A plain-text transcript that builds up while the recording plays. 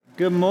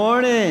Good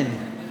morning.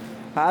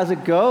 How's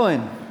it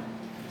going?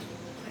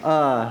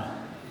 To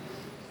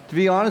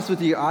be honest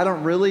with you, I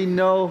don't really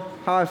know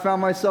how I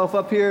found myself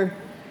up here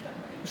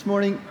this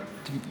morning.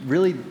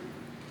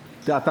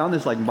 I found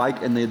this mic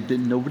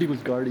and nobody was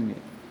guarding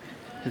it.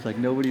 There's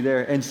nobody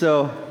there. And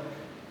so,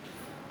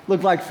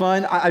 looked like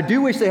fun. I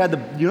do wish they had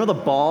the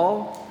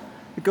ball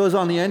that goes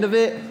on the end of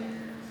it.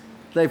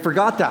 They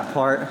forgot that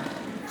part.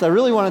 So I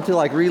really wanted to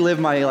relive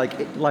my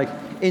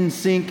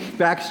NSYNC,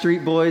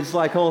 Backstreet Boys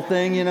whole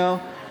thing,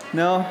 No?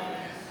 No,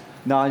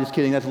 I'm just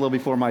kidding. That's a little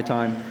before my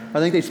time. I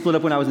think they split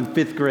up when I was in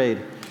 5th grade.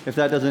 If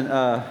that doesn't,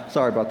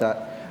 sorry about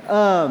that.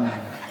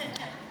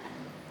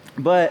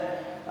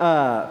 But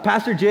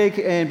Pastor Jake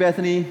and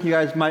Bethany, you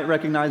guys might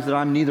recognize that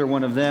I'm neither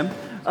one of them.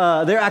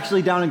 They're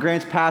actually down in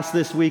Grants Pass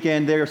this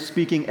weekend. They're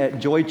speaking at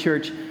Joy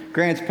Church,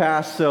 Grants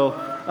Pass. So,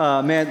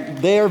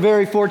 they are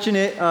very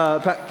fortunate.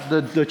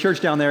 The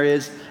church down there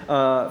is.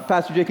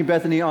 Pastor Jake and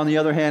Bethany, on the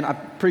other hand, I'm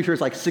pretty sure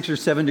it's 6 or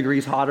 7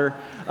 degrees hotter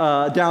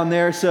down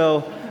there.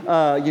 So,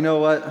 you know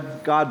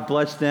what? God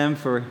bless them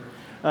for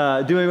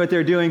doing what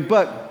they're doing.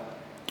 But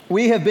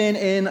we have been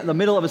in the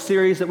middle of a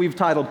series that we've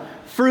titled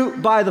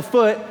Fruit by the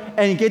Foot.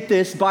 And get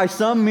this, by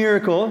some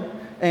miracle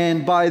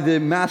and by the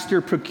master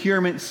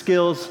procurement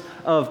skills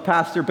of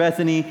Pastor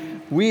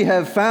Bethany, we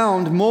have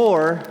found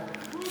more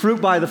fruit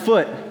by the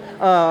foot.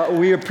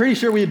 We are pretty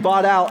sure we had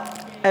bought out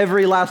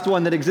every last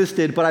one that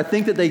existed, but I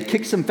think that they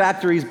kicked some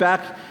factories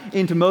back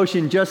into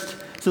motion just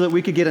so that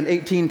we could get an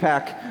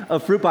 18-pack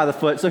of fruit by the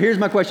foot. So here's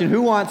my question.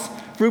 Who wants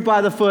fruit by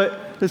the foot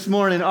this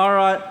morning? All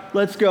right,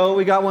 let's go.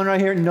 We got one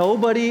right here.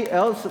 Nobody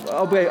else?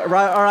 Okay,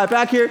 right, all right,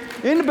 back here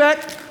in the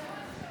back.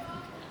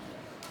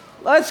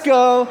 Let's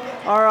go.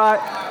 All right.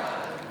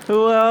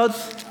 Who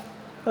else?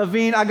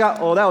 Aveen,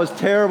 that was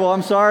terrible.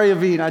 I'm sorry,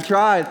 Aveen. I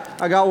tried.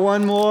 I got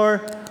one more.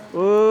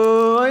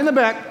 Ooh, in the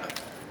back.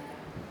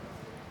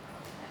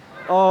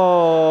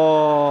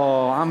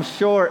 Oh, I'm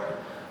short.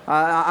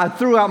 I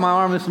threw out my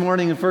arm this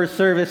morning in first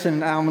service,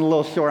 and I'm a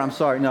little short. I'm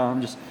sorry. No,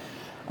 I'm just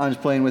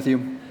playing with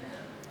you.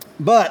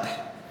 But,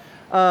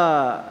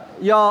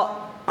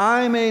 y'all,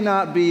 I may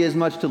not be as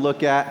much to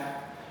look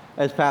at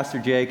as Pastor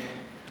Jake,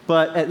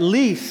 but at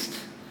least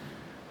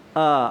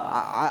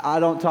I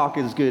don't talk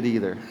as good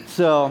either.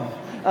 So,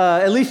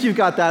 at least you've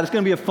got that. It's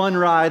going to be a fun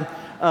ride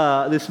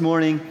this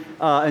morning.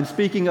 And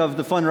speaking of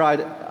the fun ride,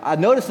 I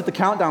noticed that the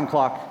countdown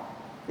clock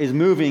is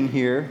moving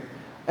here,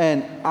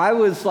 and I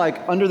was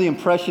under the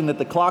impression that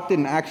the clock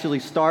didn't actually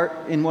start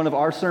in one of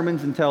our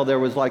sermons until there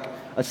was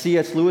a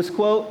C.S. Lewis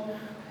quote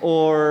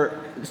or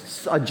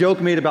a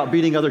joke made about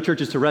beating other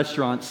churches to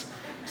restaurants.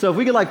 So if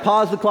we could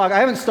pause the clock. I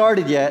haven't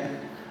started yet.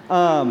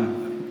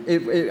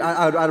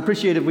 I'd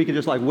appreciate it if we could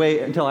just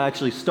wait until I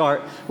actually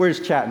start. We're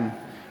just chatting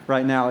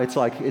right now. It's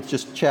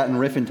just chat and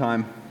riffing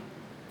time.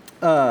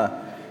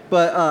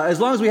 But as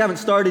long as we haven't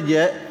started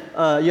yet,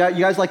 you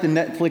guys like the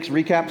Netflix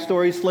recap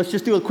stories? Let's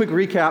just do a quick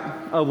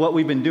recap of what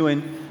we've been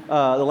doing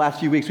the last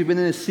few weeks. We've been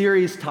in a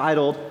series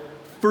titled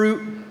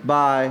Fruit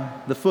by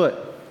the Foot.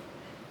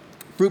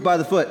 Fruit by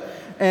the Foot.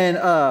 And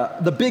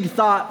the big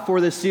thought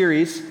for this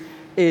series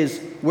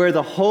is where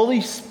the Holy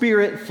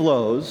Spirit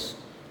flows,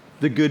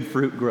 the good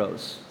fruit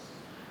grows.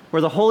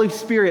 Where the Holy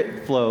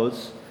Spirit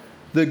flows,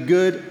 the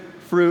good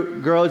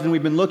fruit grows. And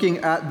we've been looking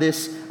at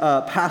this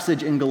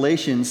passage in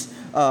Galatians.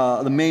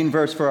 The main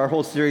verse for our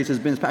whole series has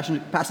been this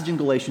passage in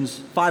Galatians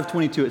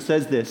 5:22. It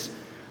says this,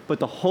 but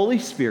the Holy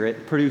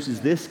Spirit produces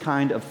this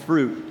kind of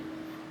fruit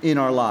in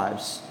our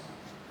lives: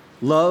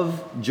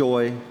 love,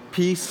 joy,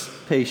 peace,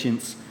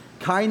 patience,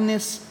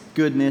 kindness,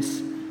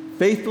 goodness,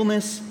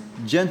 faithfulness,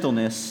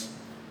 gentleness,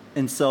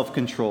 and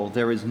self-control.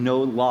 There is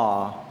no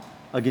law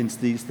against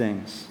these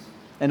things.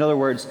 In other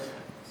words,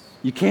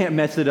 you can't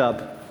mess it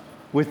up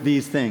with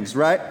these things,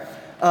 right?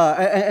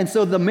 And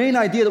so the main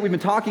idea that we've been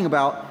talking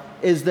about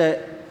is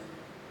that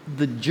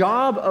the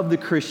job of the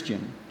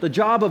Christian, the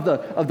job of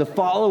the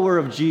follower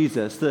of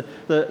Jesus,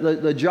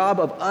 the job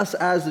of us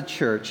as a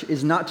church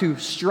is not to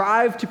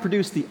strive to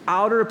produce the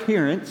outer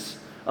appearance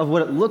of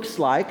what it looks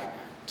like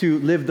to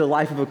live the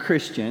life of a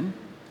Christian,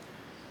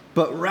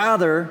 but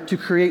rather to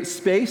create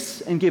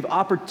space and give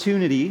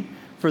opportunity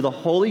for the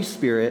Holy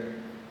Spirit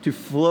to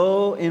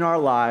flow in our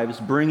lives,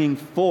 bringing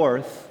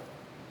forth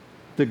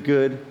the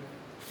good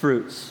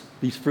fruits,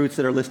 these fruits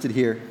that are listed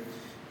here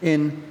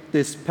in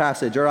this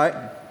passage, all right?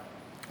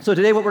 So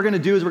today what we're going to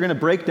do is we're going to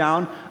break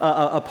down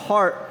a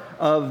part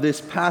of this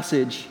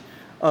passage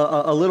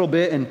a little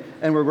bit,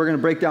 and we're going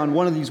to break down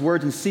one of these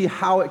words and see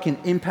how it can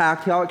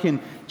impact, how it can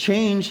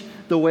change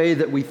the way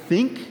that we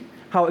think,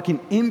 how it can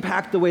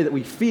impact the way that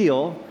we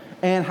feel,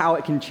 and how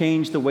it can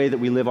change the way that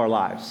we live our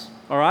lives,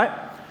 all right?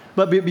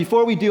 But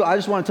before we do, I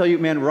just want to tell you,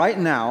 man, right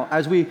now,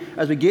 as we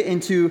get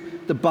into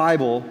the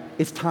Bible,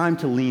 it's time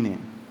to lean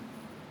in.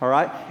 All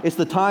right? It's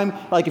the time,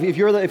 if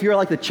you're the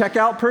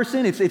checkout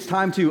person, it's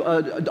time to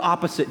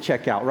opposite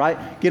checkout,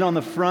 right? Get on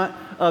the front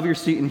of your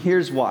seat, and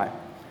here's why.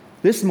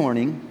 This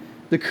morning,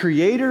 the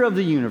creator of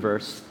the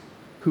universe,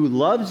 who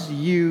loves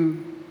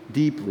you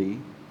deeply,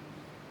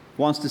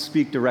 wants to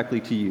speak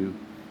directly to you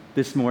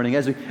this morning.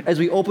 As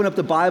we open up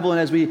the Bible and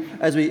as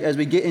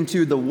we get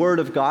into the Word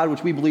of God,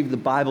 which we believe the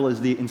Bible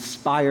is the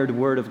inspired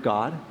Word of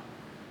God,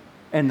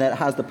 and that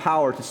has the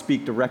power to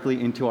speak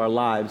directly into our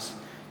lives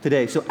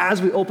today. So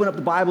as we open up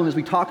the Bible and as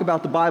we talk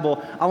about the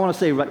Bible, I want to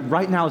say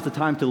right now is the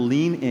time to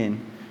lean in,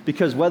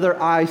 because whether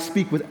I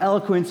speak with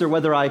eloquence or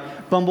whether I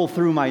bumble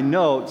through my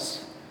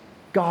notes,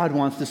 God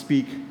wants to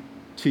speak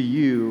to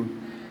you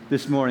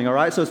this morning, all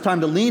right? So it's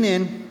time to lean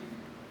in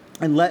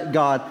and let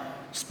God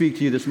speak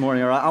to you this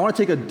morning, all right? I want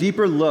to take a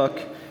deeper look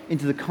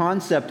into the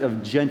concept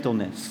of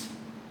gentleness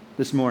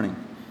this morning.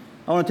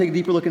 I want to take a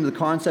deeper look into the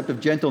concept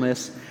of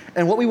gentleness,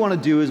 and what we want to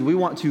do is we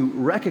want to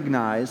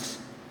recognize,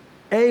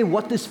 A,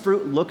 what this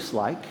fruit looks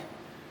like,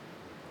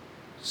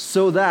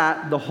 so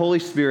that the Holy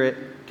Spirit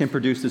can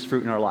produce this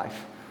fruit in our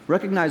life.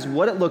 Recognize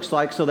what it looks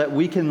like so that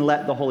we can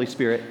let the Holy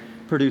Spirit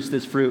produce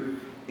this fruit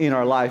in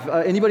our life.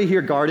 Anybody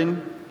here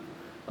garden?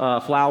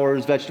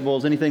 Flowers,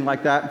 vegetables, anything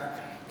like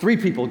that? 3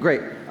 people,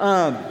 great.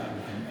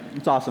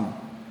 It's awesome.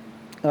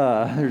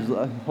 There's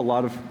a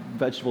lot of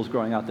vegetables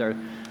growing out there,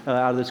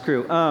 out of this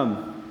crew.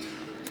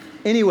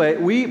 Anyway,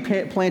 we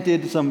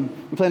planted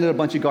a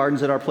bunch of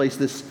gardens at our place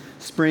this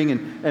spring,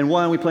 and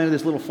we planted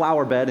this little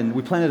flower bed, and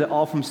we planted it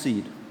all from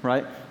seed,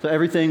 right? So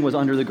everything was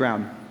under the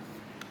ground.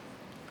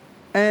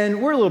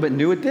 And we're a little bit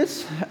new at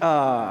this,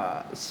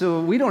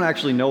 so we don't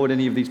actually know what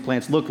any of these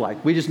plants look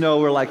like. We just know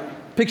we're like,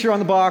 picture on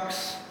the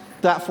box,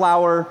 that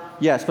flower,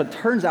 yes, but it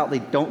turns out they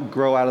don't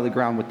grow out of the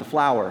ground with the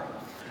flower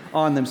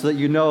on them, so that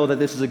you know that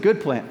this is a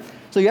good plant.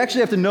 So you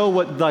actually have to know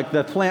what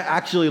the plant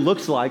actually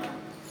looks like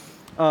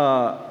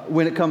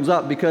when it comes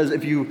up, because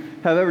if you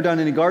have ever done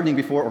any gardening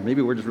before, or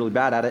maybe we're just really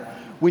bad at it,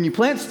 when you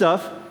plant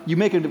stuff, you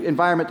make an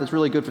environment that's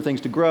really good for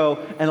things to grow,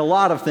 and a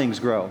lot of things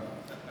grow.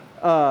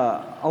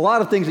 A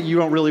lot of things that you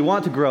don't really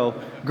want to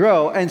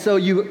grow, and so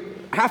you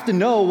have to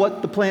know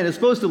what the plant is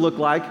supposed to look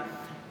like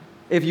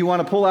if you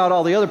want to pull out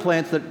all the other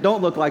plants that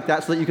don't look like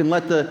that, so that you can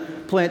let the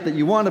plant that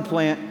you want to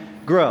plant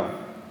grow.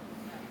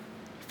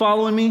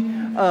 Following me?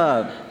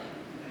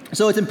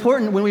 So it's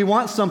important when we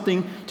want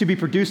something to be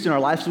produced in our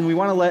lives, when we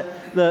want to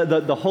let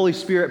the Holy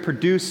Spirit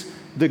produce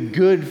the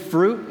good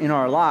fruit in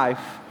our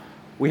life,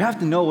 we have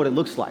to know what it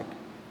looks like.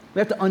 We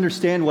have to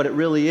understand what it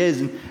really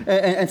is.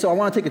 And so I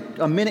want to take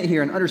a minute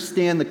here and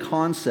understand the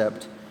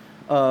concept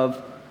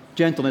of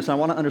gentleness. I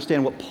want to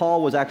understand what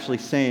Paul was actually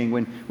saying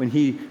when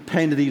he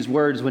penned these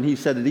words, when he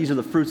said that these are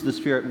the fruits of the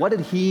Spirit. What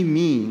did he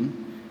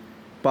mean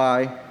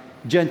by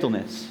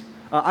gentleness?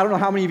 I don't know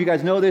how many of you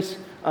guys know this.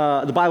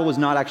 The Bible was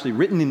not actually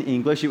written in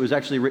English. It was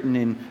actually written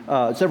in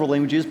several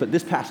languages, but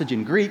this passage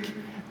in Greek.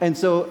 And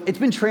so it's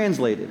been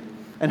translated.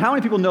 And how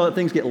many people know that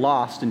things get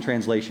lost in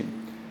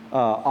translation?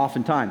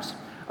 Oftentimes.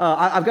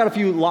 I've got a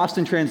few lost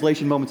in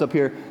translation moments up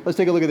here. Let's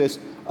take a look at this.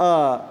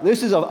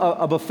 This is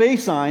a buffet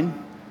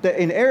sign that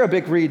in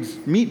Arabic reads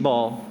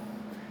meatball.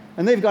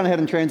 And they've gone ahead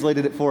and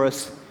translated it for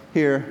us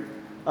here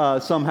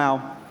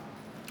somehow.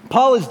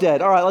 Paul is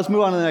dead. All right, let's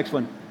move on to the next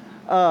one.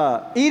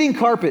 Eating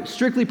carpet,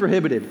 strictly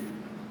prohibited.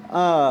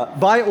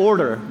 By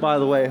order, by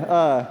the way.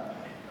 I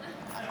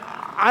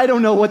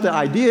don't know what the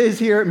idea is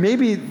here.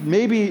 Maybe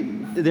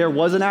there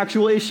was an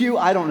actual issue.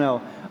 I don't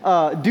know.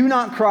 Do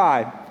not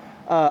cry.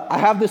 I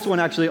have this one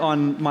actually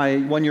on my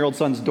 1-year-old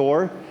son's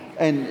door,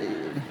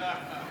 and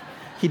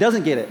he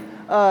doesn't get it.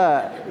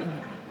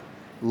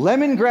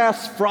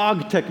 Lemongrass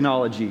frog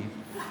technology.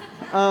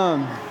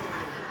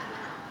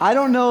 I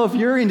don't know if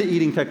you're into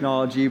eating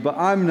technology, but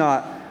I'm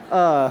not.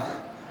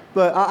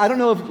 But I don't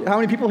know how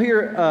many people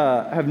here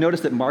have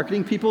noticed that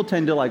marketing people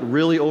tend to like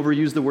really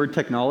overuse the word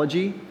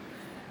technology.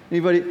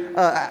 Anybody?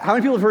 How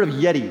many people have heard of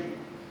Yeti?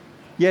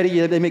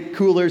 Yeti, they make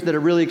coolers that are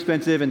really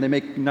expensive and they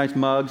make nice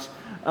mugs.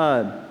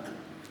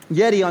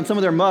 Yeti, on some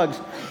of their mugs,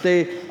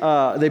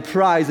 they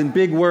prize in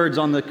big words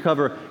on the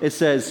cover. It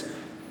says,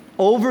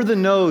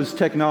 over-the-nose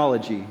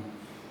technology.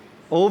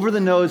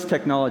 Over-the-nose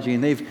technology.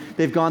 And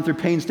they've gone through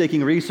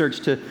painstaking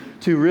research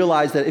to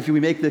realize that if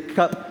we make the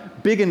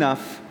cup big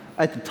enough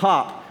at the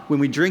top, when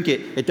we drink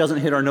it, it doesn't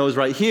hit our nose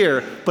right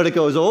here, but it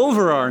goes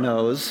over our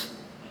nose.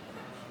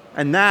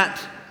 And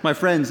that, my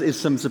friends, is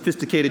some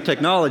sophisticated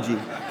technology.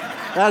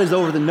 That is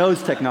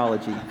over-the-nose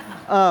technology.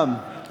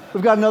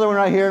 We've got another one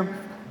right here.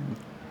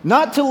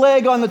 Not to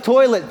leg on the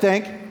toilet,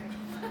 think.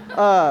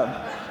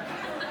 I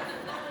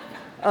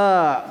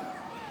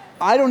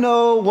don't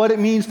know what it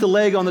means to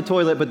leg on the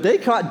toilet, but they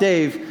caught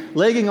Dave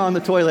legging on the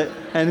toilet,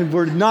 and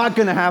we're not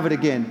going to have it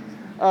again.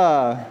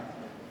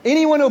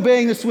 Anyone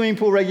obeying the swimming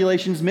pool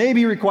regulations may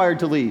be required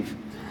to leave.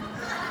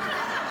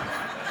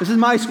 This is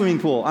my swimming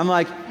pool. I'm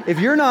like,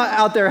 if you're not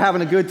out there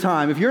having a good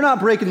time, if you're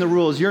not breaking the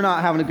rules, you're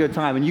not having a good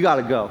time, and you got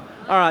to go.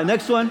 All right,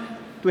 next one.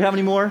 Do we have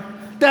any more?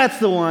 That's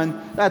the one.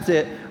 That's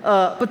it.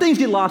 But things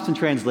get lost in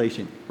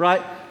translation,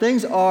 right?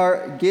 Things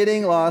are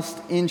getting lost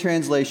in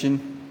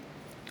translation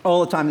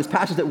all the time. This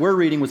passage that we're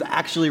reading was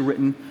actually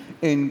written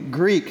in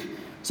Greek.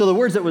 So the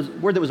word that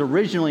was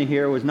originally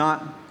here was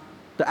not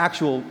the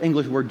actual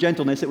English word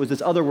gentleness. It was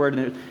this other word,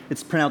 and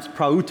it's pronounced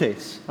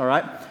prautes, all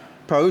right?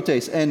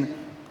 Prautes. And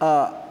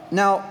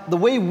Now, the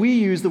way we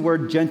use the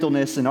word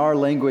gentleness in our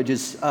language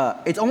is,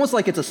 it's almost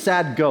like it's a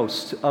sad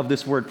ghost of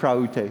this word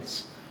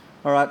prautes.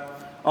 All right,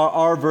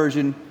 our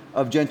version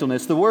of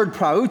gentleness. The word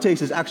prautes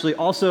is actually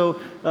also,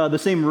 the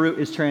same root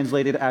is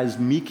translated as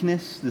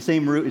meekness. The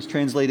same root is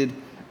translated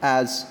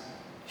as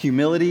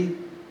humility.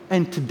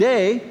 And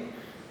today,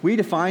 we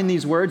define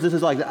these words. This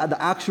is like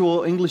the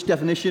actual English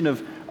definition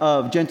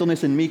of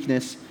gentleness and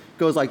meekness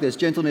goes like this.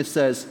 Gentleness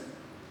says,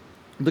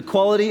 the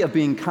quality of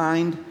being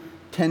kind,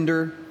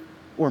 tender,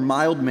 or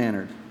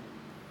mild-mannered,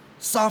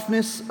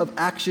 softness of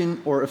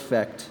action or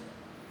effect,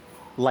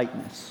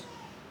 lightness.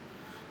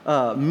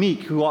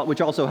 Meek,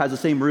 which also has the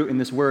same root in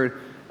this word,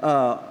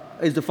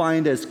 is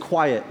defined as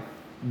quiet,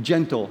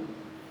 gentle,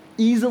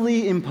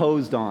 easily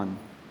imposed on,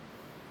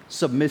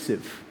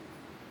 submissive.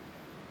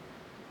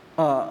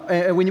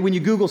 And when you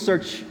Google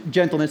search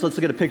gentleness, let's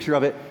look at a picture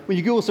of it. When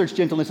you Google search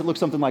gentleness, it looks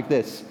something like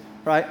this,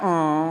 right?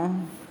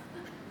 Aww.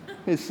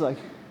 It's like,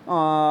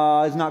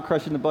 it's not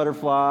crushing the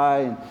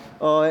butterfly,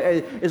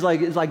 and it's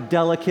like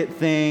delicate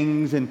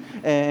things,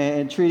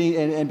 and treating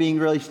and being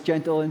really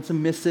gentle and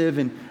submissive,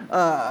 and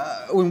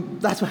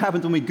that's what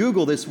happens when we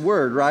Google this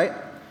word, right?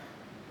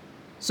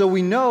 So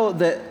we know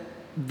that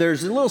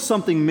there's a little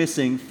something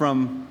missing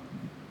from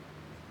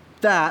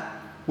that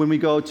when we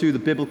go to the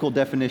biblical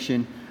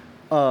definition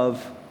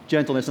of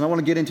gentleness. And I want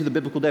to get into the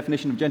biblical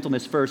definition of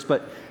gentleness first,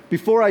 but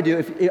before I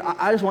do,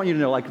 I just want you to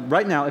know, like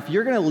right now, if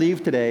you're going to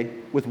leave today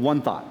with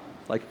one thought,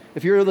 like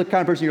if you're the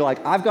kind of person you're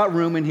like, I've got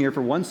room in here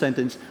for one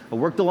sentence, I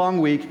worked a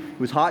long week, it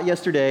was hot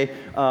yesterday,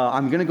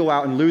 I'm going to go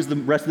out and lose the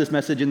rest of this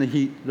message in the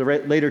heat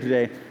later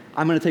today,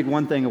 I'm going to take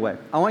one thing away.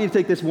 I want you to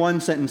take this one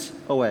sentence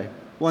away.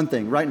 One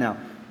thing right now.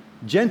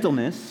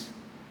 Gentleness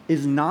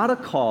is not a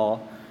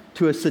call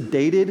to a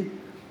sedated,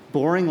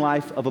 boring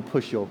life of a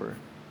pushover,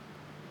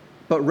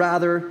 but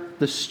rather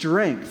the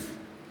strength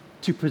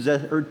to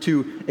possess or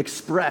to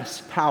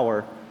express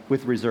power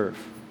with reserve.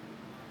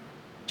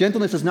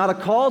 Gentleness is not a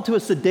call to a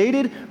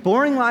sedated,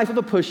 boring life of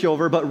a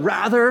pushover, but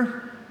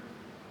rather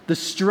the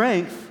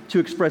strength to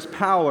express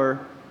power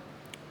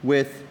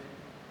with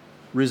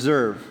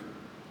reserve.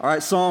 All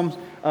right, Psalm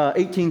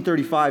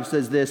 18:35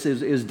 says this,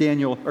 is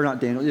Daniel, or not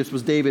Daniel, this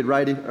was David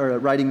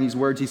writing these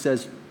words. He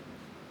says,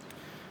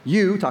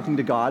 "You," talking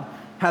to God,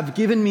 "have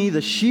given me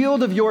the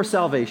shield of your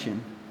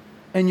salvation,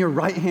 and your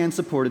right hand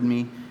supported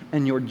me,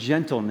 and your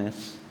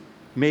gentleness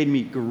made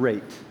me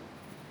great."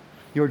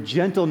 Your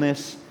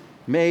gentleness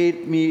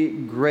made me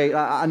great.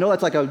 I know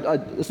that's like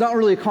it's not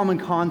really a common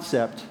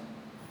concept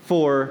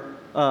for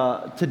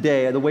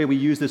today, the way we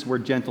use this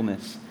word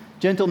gentleness.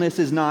 Gentleness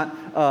is not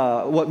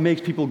what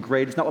makes people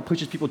great. It's not what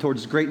pushes people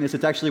towards greatness.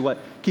 It's actually what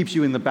keeps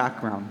you in the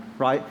background,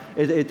 right?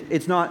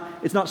 It's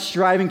not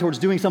striving towards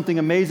doing something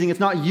amazing. It's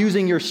not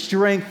using your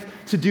strength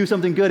to do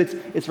something good.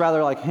 It's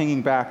rather like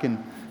hanging back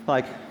and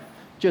like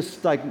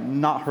just like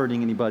not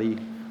hurting anybody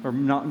or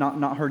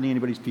not hurting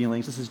anybody's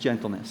feelings. This is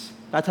gentleness.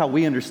 That's how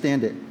we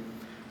understand it,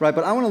 right?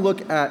 But I want to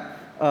look at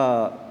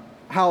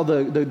how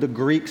the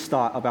Greeks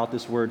thought about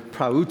this word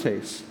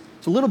prautes.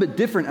 It's a little bit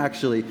different,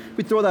 actually.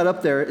 We throw that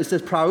up there. It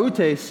says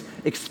prautes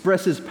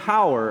expresses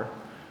power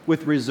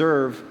with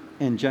reserve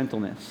and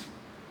gentleness.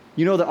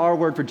 You know that our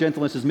word for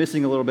gentleness is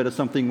missing a little bit of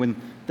something when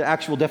the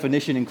actual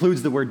definition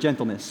includes the word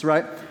gentleness,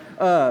 right?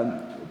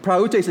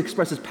 Prautes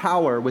expresses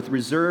power with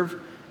reserve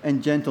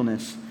and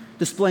gentleness,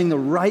 displaying the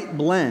right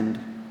blend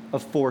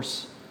of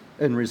force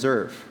and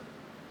reserve.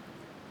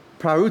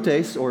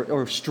 Prautes,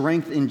 or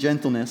strength in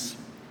gentleness,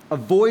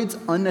 avoids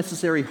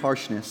unnecessary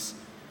harshness,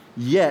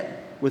 yet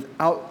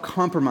without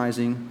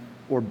compromising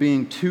or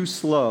being too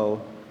slow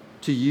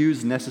to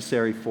use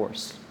necessary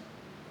force.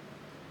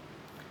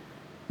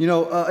 You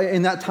know,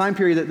 in that time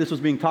period that this was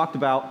being talked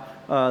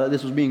about, that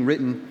this was being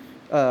written,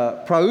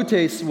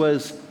 prautes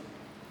was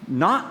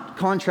not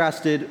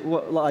contrasted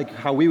like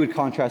how we would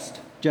contrast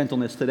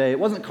gentleness today. It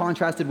wasn't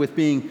contrasted with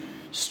being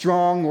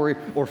strong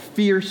or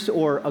fierce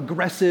or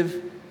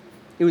aggressive.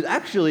 It was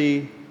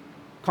actually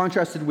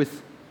contrasted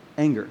with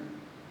anger.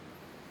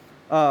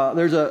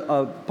 There's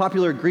a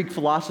popular Greek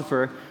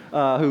philosopher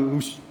who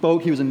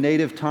spoke. He was a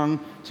native tongue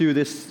to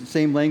this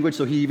same language,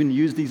 so he even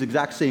used these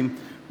exact same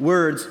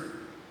words.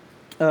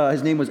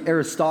 His name was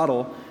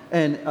Aristotle,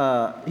 and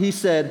he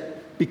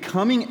said,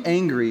 becoming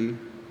angry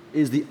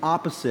is the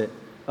opposite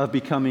of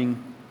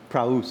becoming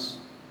praus,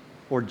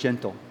 or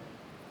gentle,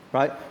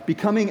 right?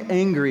 Becoming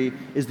angry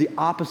is the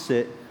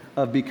opposite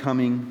of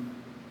becoming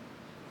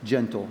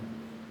gentle.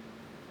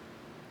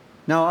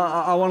 Now,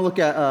 I want to look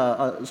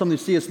at something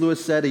C.S.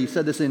 Lewis said. He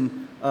said this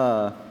in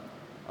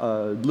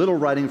little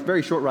writing,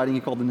 very short writing, he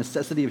called The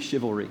Necessity of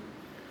Chivalry.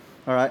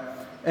 All right?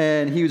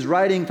 And he was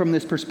writing from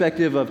this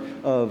perspective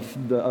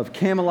of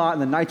Camelot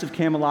and the Knights of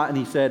Camelot, and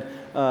he said,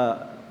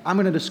 I'm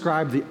going to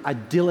describe the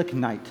idyllic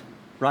knight,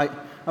 right?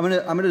 I'm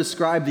going to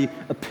describe the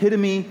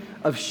epitome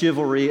of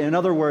chivalry. In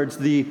other words,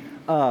 the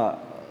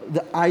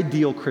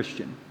ideal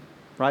Christian.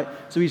 Right?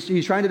 So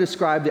he's trying to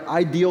describe the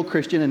ideal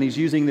Christian, and he's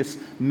using this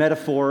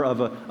metaphor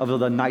of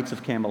the Knights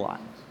of Camelot.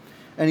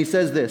 And he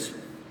says this.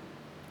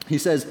 He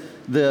says,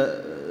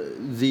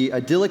 the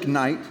idyllic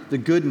knight, the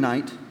good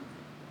knight,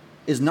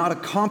 is not a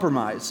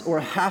compromise or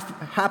a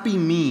happy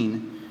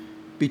mean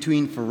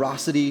between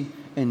ferocity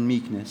and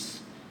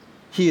meekness.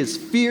 He is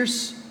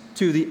fierce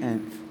to the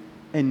nth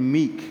and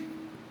meek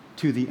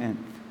to the nth.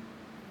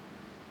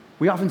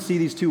 We often see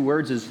these two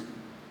words as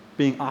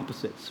being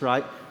opposites,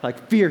 right?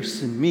 Like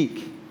fierce and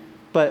meek.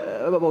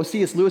 But what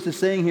C.S. Lewis is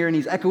saying here, and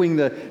he's echoing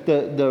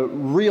the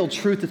real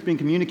truth that's being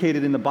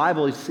communicated in the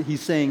Bible,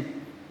 he's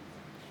saying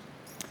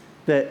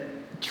that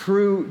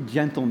true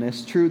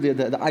gentleness,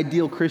 the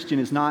ideal Christian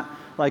is not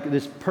like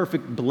this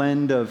perfect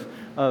blend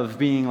of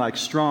being like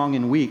strong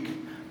and weak,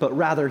 but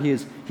rather he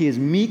is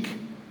meek,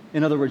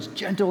 in other words,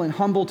 gentle and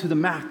humble to the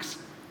max,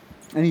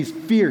 and he's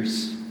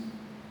fierce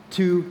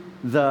to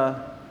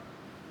the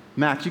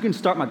max. You can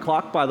start my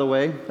clock, by the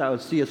way. That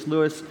was C.S.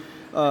 Lewis,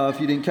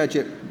 if you didn't catch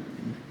it.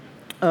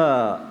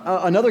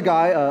 Another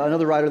guy,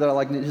 another writer that I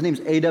like, his name's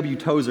A.W.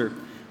 Tozer.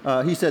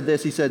 He said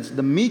this, he says,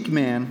 "The meek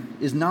man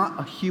is not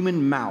a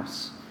human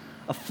mouse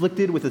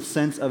afflicted with a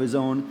sense of his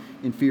own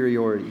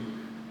inferiority.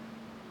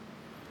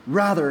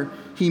 Rather,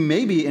 he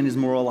may be in his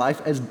moral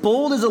life as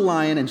bold as a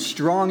lion and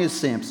strong as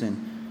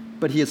Samson,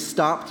 but he has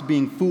stopped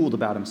being fooled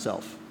about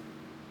himself.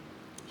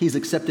 He's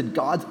accepted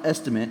God's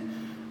estimate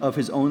of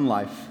his own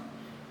life.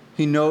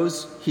 He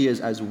knows he is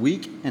as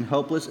weak and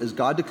helpless as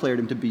God declared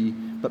him to be,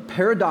 but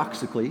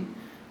paradoxically,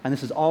 and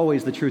this is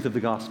always the truth of the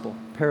gospel,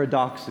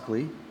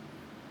 paradoxically,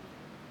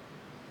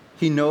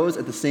 he knows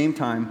at the same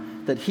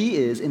time that he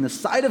is, in the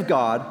sight of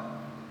God,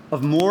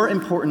 of more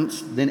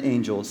importance than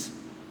angels.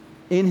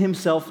 In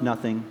himself,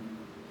 nothing.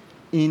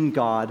 In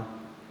God,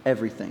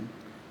 everything."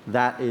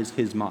 That is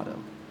his motto.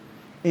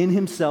 In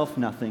himself,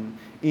 nothing.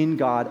 In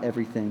God,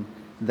 everything.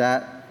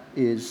 That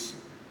is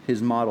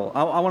his model.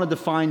 I want to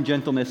define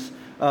gentleness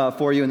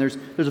for you, and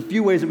there's a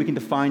few ways that we can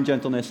define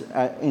gentleness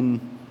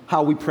in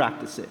how we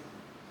practice it.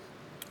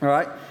 All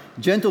right?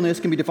 Gentleness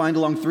can be defined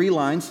along 3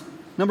 lines.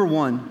 Number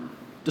 1,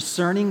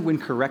 discerning when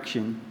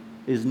correction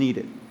is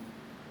needed.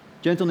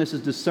 Gentleness is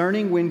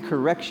discerning when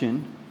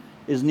correction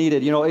is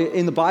needed. You know,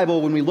 in the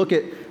Bible, when we look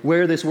at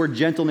where this word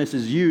gentleness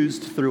is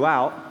used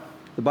throughout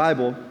the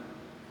Bible,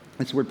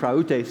 it's the word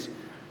prautes.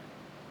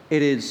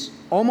 It is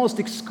almost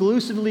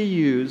exclusively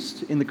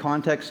used in the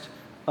context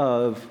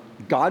of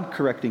God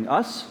correcting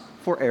us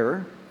for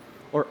error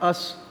or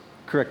us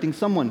correcting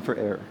someone for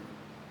error,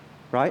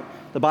 right?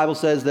 The Bible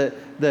says that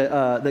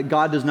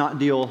God does not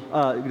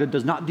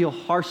deal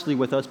harshly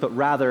with us, but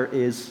rather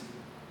is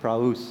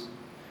praus.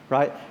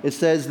 Right? It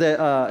says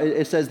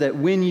that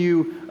when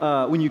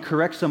you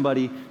correct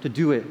somebody, to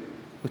do it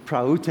with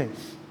prautes.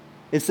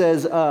 It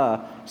says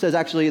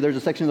actually, there's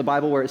a section of the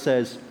Bible where it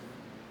says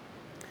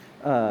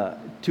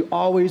to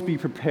always be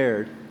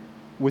prepared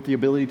with the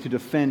ability to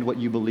defend what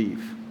you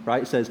believe.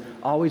 Right? It says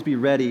always be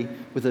ready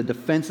with a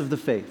defense of the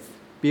faith,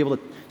 be able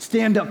to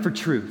stand up for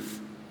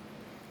truth.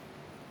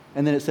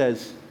 And then it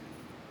says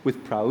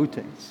with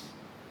prautes.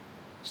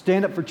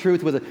 Stand up for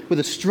truth with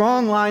a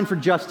strong line for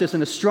justice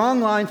and a strong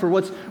line for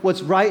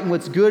what's right and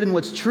what's good and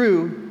what's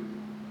true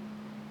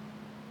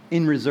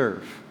in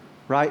reserve,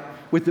 right?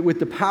 With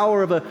the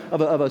power of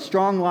a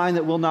strong line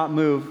that will not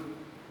move,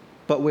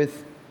 but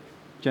with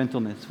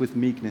gentleness, with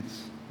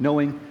meekness,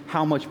 knowing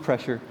how much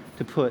pressure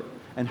to put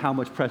and how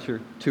much pressure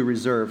to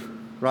reserve,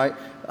 right?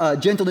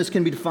 Gentleness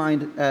can be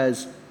defined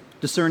as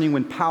discerning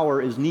when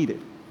power is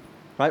needed,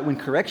 right? When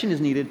correction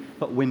is needed,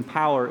 but when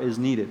power is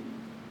needed.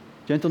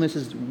 Gentleness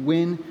is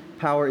when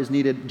power is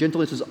needed.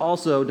 Gentleness is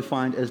also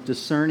defined as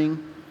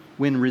discerning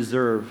when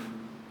reserve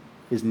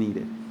is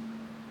needed.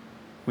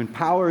 When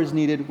power is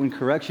needed, when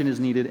correction is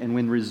needed, and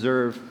when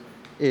reserve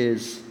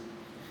is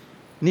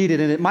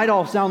needed. And it might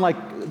all sound like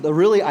a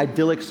really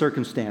idyllic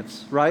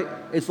circumstance, right?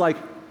 It's like,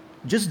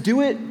 just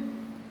do it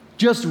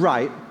just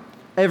right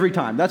every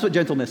time. That's what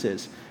gentleness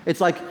is.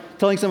 It's like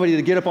telling somebody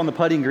to get up on the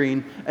putting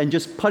green and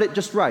just putt it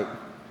just right.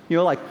 You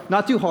know, like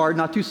not too hard,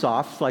 not too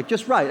soft, like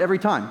just right every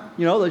time.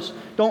 You know,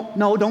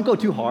 don't go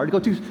too hard,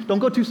 don't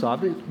go too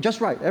soft, just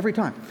right every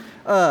time.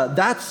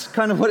 That's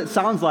kind of what it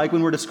sounds like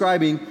when we're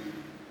describing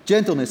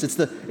gentleness. It's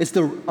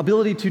the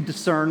ability to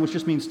discern, which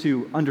just means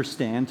to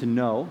understand, to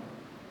know.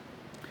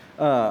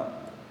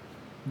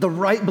 The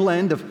right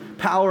blend of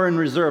power and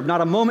reserve, not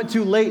a moment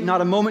too late,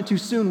 not a moment too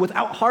soon,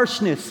 without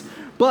harshness.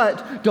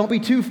 But don't be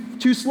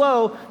too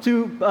slow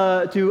to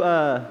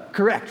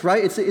correct,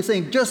 right? It's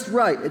saying just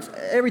right.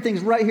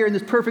 Everything's right here in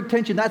this perfect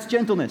tension. That's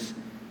gentleness.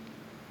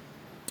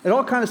 It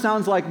all kind of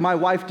sounds like my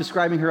wife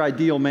describing her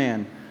ideal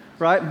man,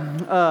 right?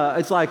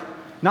 It's like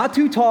not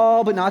too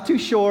tall, but not too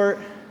short.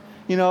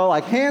 You know,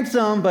 like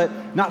handsome,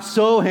 but not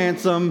so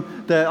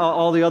handsome that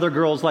all the other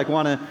girls like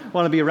want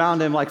to be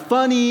around him. Like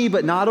funny,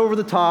 but not over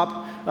the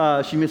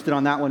top. She missed it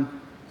on that one.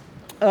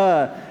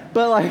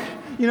 But like,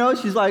 you know,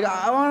 she's like,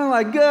 I want him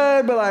like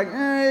good, but like,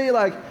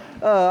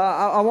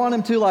 I want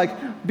him to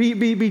like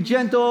be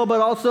gentle,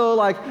 but also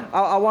like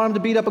I want him to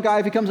beat up a guy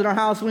if he comes in our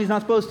house when he's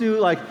not supposed to.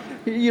 Like,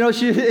 you know,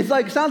 it's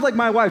like sounds like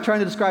my wife trying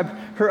to describe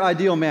her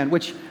ideal man.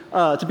 Which,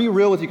 to be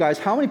real with you guys,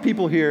 how many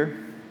people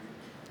here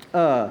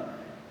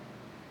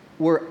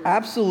were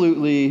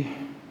absolutely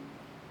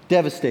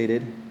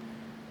devastated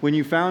when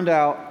you found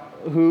out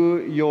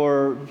who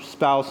your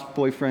spouse,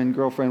 boyfriend,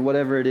 girlfriend,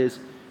 whatever it is,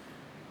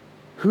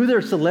 who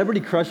their celebrity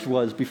crush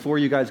was before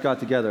you guys got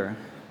together?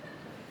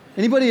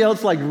 Anybody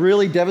else like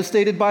really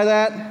devastated by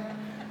that?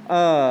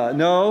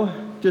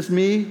 No, just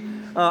me.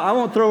 I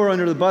won't throw her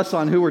under the bus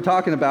on who we're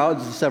talking about.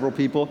 It's several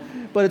people,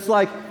 but it's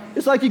like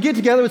you get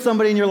together with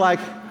somebody and you're like,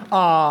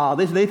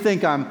 they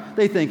think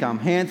I'm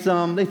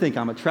handsome, they think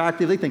I'm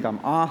attractive, they think I'm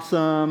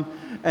awesome,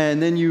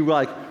 and then you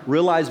like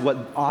realize what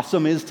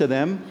awesome is to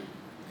them,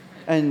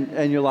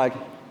 and you're like,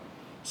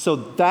 so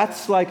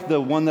that's like the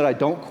one that I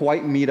don't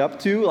quite meet up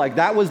to. Like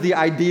that was the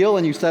ideal,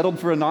 and you settled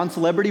for a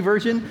non-celebrity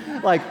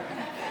version. Like,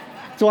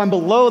 so I'm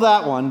below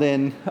that one.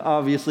 Then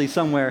obviously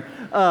somewhere.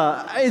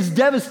 It's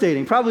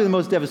devastating. Probably the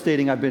most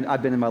devastating I've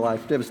been in my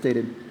life.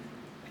 Devastated.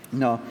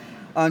 No,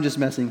 I'm just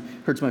messing.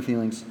 Hurts my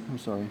feelings. I'm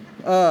sorry.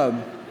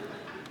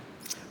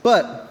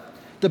 But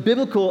the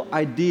biblical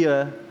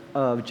idea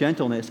of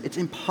gentleness, it's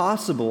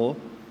impossible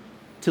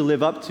to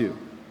live up to.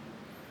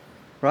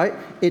 Right?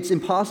 It's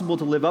impossible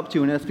to live up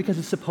to, and that's because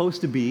it's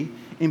supposed to be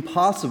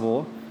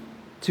impossible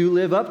to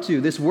live up to.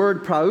 This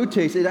word prautes,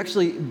 it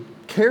actually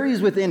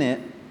carries within it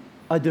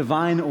a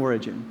divine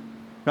origin,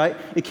 right?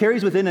 It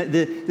carries within it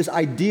this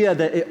idea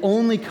that it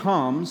only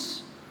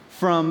comes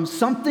from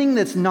something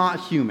that's not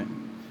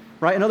human,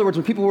 right? In other words,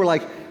 when people were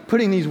like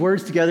putting these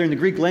words together in the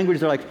Greek language,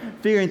 they're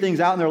like figuring things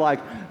out, and they're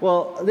like,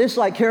 well, this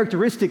like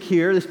characteristic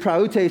here, this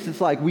prautes, it's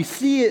like we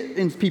see it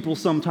in people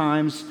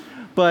sometimes,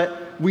 but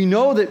we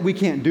know that we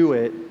can't do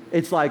it.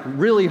 It's like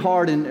really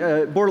hard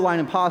and borderline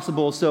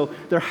impossible, so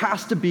there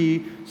has to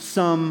be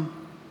some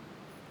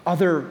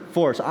other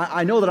force.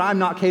 I know that I'm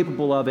not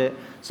capable of it,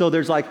 so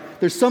there's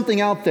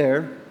something out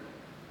there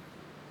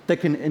that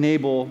can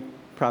enable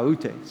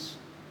prautes.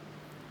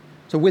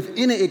 So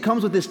within it, it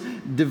comes with this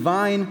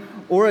divine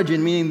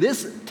origin, meaning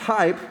this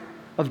type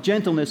of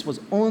gentleness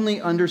was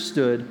only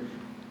understood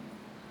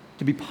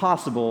to be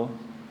possible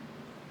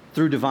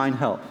through divine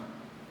help.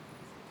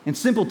 In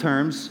simple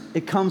terms,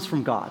 it comes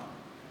from God.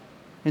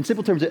 In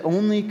simple terms, it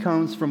only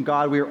comes from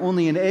God. We are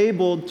only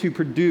enabled to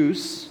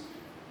produce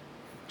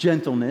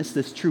gentleness,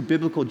 this true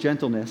biblical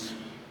gentleness,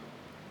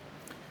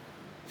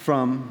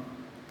 from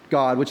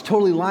God, which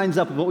totally lines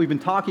up with what we've been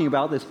talking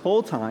about this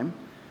whole time,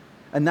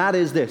 and that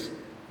is this: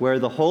 where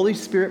the Holy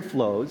Spirit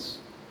flows,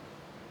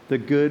 the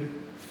good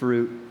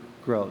fruit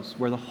grows.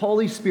 Where the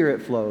Holy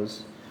Spirit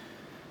flows,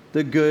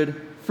 the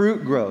good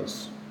fruit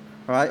grows.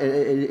 All right?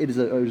 It is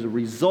a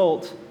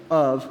result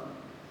of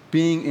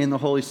being in the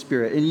Holy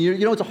Spirit. And you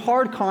know, it's a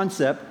hard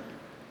concept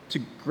to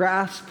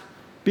grasp,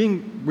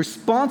 being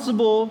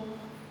responsible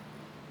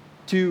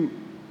to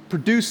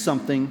produce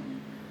something,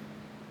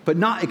 but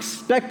not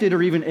expected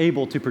or even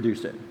able to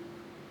produce it.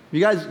 You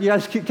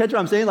guys catch what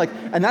I'm saying? Like,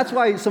 and that's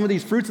why some of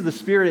these fruits of the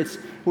Spirit,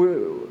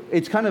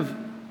 it's kind of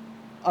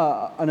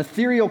an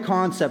ethereal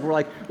concept. We're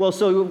like, well,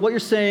 so what you're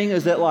saying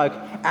is that, like,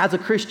 as a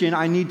Christian,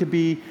 I need to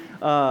be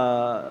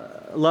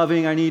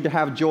loving, I need to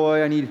have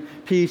joy, I need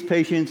peace,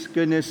 patience,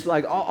 goodness,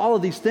 like all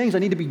of these things. I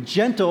need to be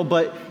gentle,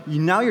 but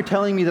now you're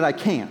telling me that I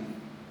can't.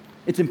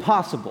 It's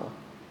impossible.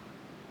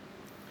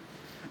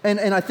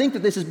 And I think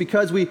that this is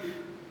because we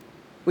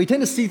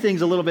tend to see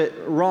things a little bit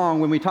wrong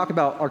when we talk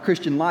about our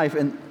Christian life,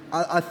 and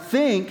I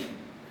think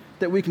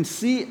that we can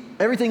see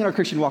everything in our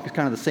Christian walk is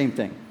kind of the same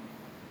thing.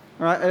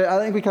 All right? I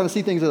think we kind of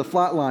see things as a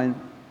flat line.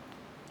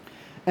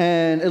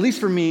 And at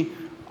least for me,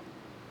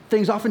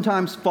 things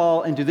oftentimes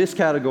fall into this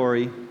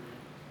category: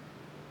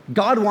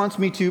 God wants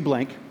me to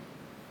blank,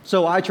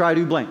 so I try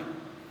to blank.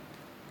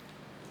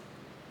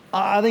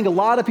 I think a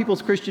lot of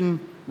people's Christian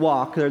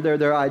walk,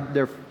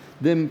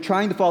 them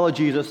trying to follow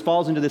Jesus,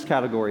 falls into this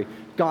category.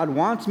 God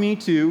wants me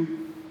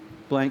to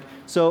blank,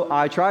 so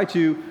I try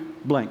to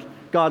blank.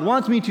 God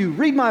wants me to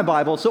read my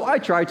Bible, so I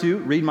try to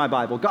read my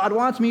Bible. God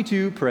wants me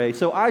to pray,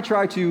 so I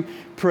try to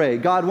pray.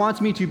 God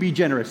wants me to be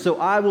generous, so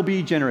I will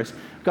be generous.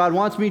 God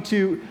wants me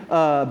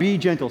to be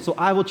gentle, so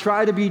I will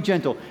try to be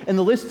gentle. And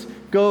the list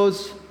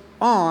goes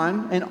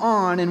on,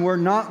 and we're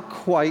not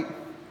quite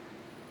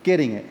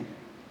getting it.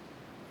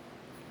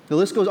 The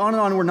list goes on,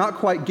 and we're not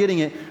quite getting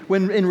it,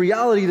 when in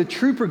reality, the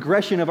true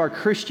progression of our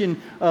Christian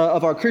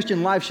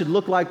life should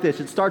look like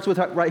this. It starts with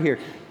right here.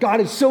 God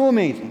is so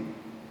amazing.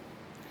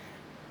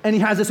 And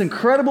he has this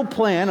incredible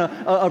plan,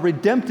 a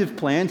redemptive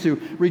plan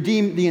to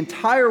redeem the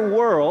entire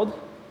world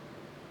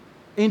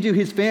into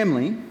his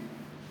family.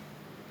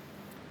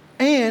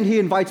 And he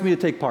invites me to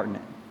take part in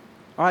it.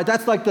 All right,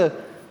 that's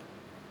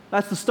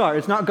the start.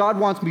 It's not God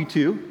wants me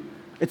to.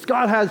 It's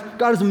God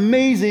is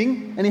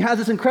amazing, and he has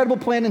this incredible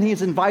plan, and he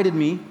has invited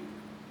me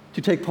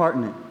to take part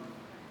in it.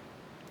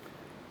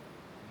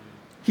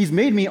 He's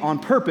made me on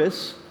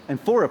purpose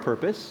and for a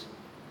purpose,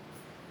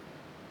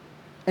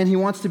 and he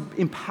wants to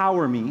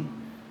empower me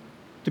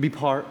to be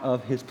part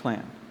of his plan.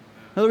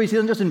 In other words, he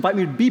doesn't just invite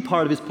me to be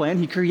part of his plan.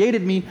 He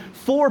created me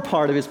for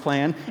part of his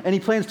plan, and he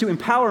plans to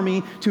empower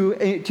me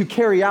to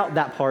carry out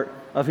that part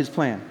of his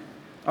plan.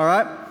 All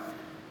right?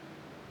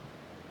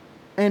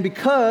 And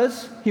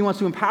because he wants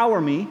to empower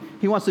me,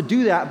 he wants to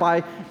do that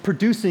by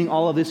producing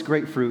all of this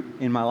great fruit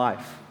in my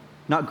life.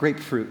 Not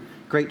grapefruit,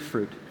 great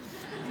fruit.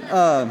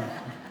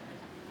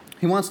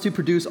 He wants to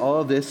produce all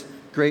of this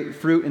great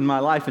fruit in my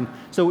life. And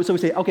so we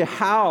say, okay,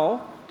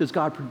 how does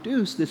God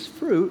produce this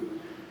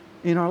fruit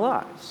in our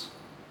lives?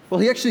 Well,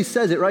 he actually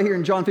says it right here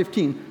in John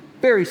 15,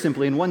 very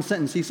simply in one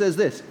sentence. He says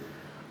this,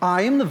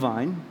 I am the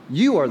vine,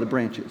 you are the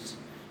branches.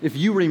 If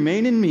you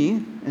remain in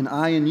me and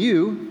I in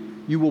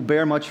you, you will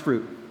bear much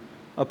fruit.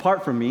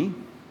 Apart from me,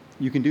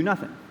 you can do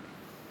nothing.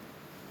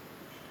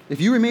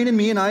 If you remain in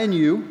me and I in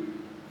you,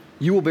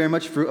 you will bear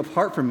much fruit.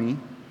 Apart from me,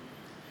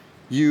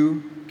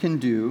 you can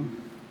do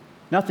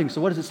nothing. So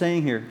what is it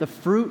saying here? The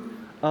fruit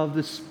of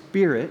the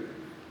Spirit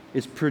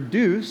is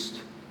produced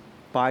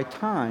by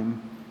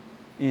time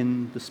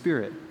in the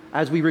Spirit.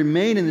 As we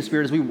remain in the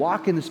Spirit, as we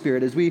walk in the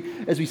Spirit, as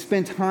we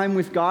spend time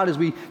with God, as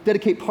we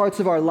dedicate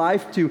parts of our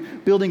life to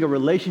building a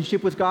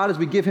relationship with God, as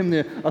we give him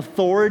the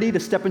authority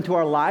to step into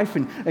our life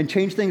and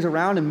change things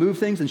around and move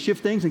things and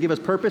shift things and give us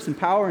purpose and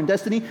power and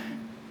destiny,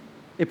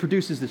 it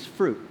produces this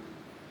fruit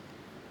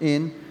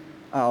in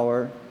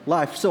our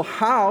life. So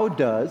how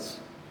does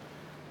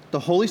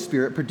the Holy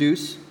Spirit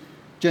produce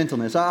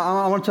gentleness?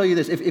 I want to tell you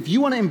this. If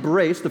you want to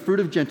embrace the fruit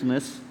of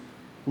gentleness,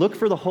 look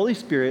for the Holy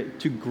Spirit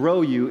to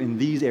grow you in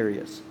these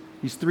areas.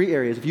 These three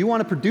areas. If you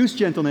want to produce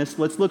gentleness,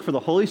 let's look for the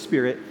Holy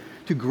Spirit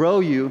to grow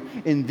you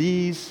in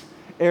these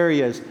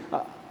areas.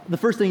 The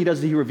first thing he does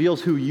is he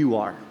reveals who you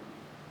are.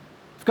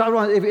 If God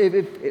wants,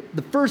 if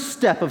the first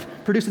step of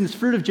producing this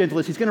fruit of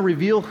gentleness, he's going to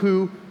reveal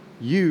who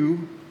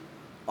you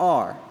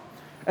are.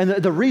 And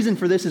the reason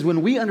for this is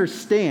when we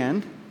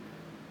understand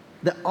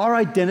that our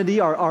identity,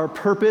 our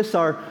purpose,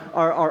 our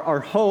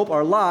hope,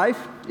 our life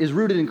is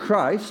rooted in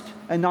Christ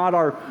and not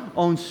our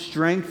own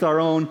strength,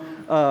 our own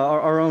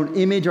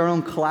image, our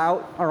own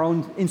clout, our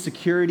own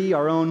insecurity,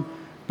 our own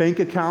bank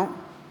account.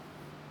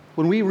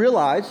 When we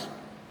realize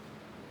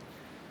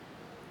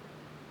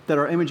that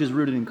our image is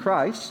rooted in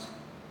Christ,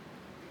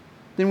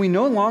 then we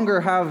no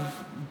longer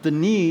have the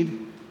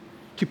need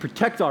to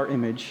protect our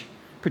image,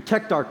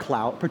 protect our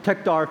clout,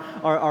 protect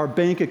our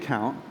bank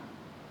account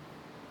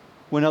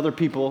when other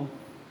people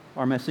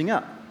are messing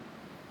up,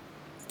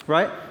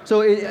 right?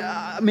 So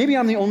maybe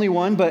I'm the only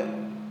one, but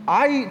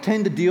I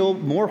tend to deal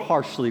more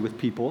harshly with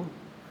people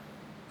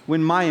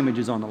when my image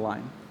is on the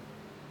line,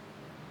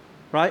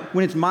 right?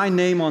 When it's my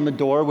name on the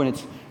door, when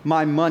it's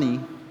my money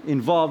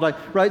involved,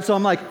 right? So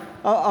I'm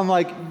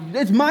like,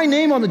 it's my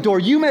name on the door.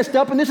 You messed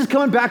up, and this is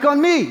coming back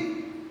on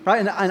me, right?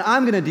 And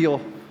I'm going to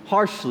deal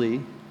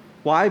harshly.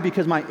 Why?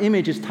 Because my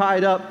image is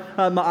tied up.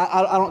 I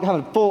don't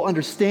have a full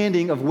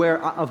understanding of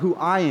who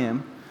I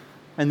am,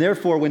 and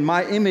therefore, when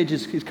my image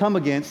is come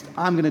against,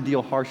 I'm going to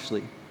deal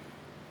harshly.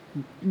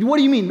 What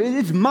do you mean?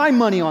 It's my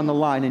money on the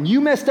line, and you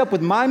messed up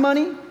with my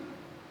money,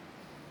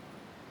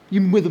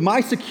 with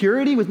my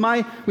security, with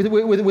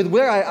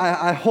where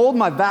I hold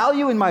my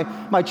value and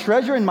my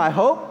treasure and my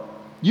hope.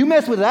 You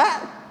mess with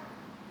that,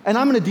 and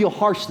I'm going to deal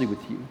harshly with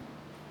you,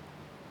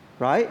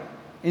 right?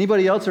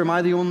 Anybody else, or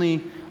I'm the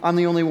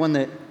only one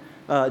that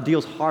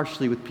deals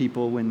harshly with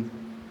people when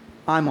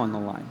I'm on the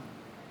line?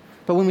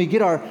 But when we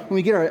get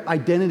our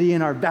identity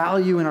and our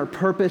value and our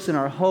purpose and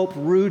our hope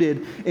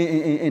rooted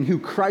in who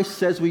Christ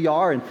says we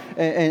are,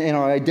 and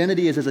our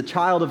identity is as a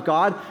child of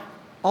God,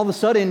 all of a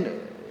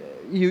sudden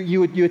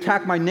you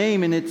attack my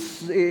name and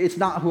it's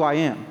not who I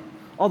am.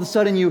 All of a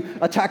sudden you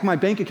attack my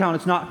bank account,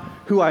 it's not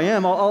who I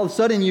am. All of a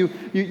sudden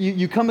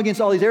you come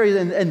against all these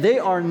areas and they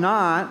are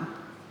not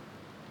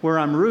where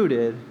I'm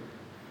rooted,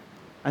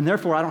 and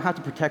therefore I don't have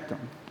to protect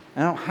them.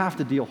 And I don't have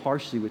to deal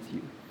harshly with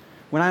you.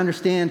 When I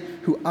understand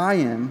who I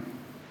am,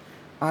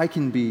 I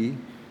can be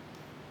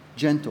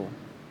gentle.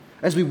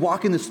 As we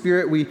walk in the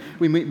Spirit, we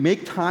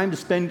make time to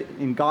spend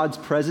in God's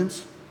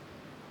presence.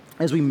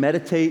 As we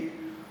meditate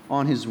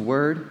on His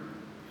Word,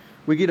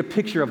 we get a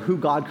picture of who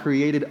God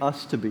created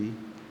us to be,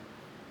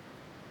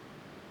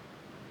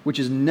 which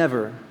is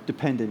never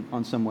dependent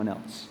on someone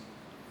else.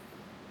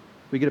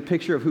 We get a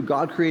picture of who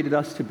God created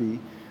us to be,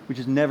 which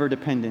is never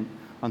dependent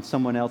on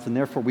someone else, and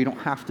therefore we don't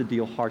have to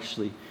deal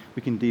harshly.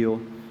 We can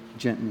deal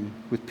gently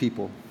with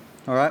people.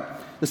 All right?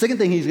 The second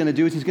thing he's going to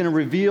do is he's going to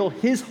reveal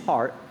his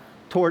heart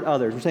toward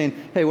others. We're saying,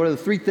 hey, what are the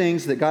three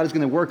things that God is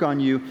going to work on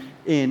you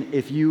in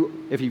if you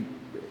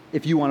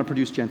want to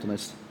produce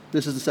gentleness?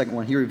 This is the second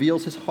one. He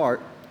reveals his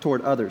heart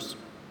toward others.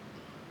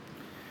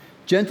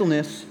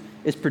 Gentleness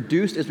is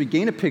produced as we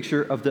gain a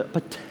picture of the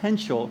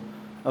potential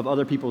of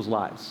other people's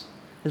lives.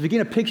 As we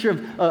gain a picture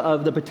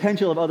of the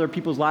potential of other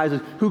people's lives,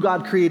 of who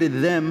God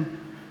created them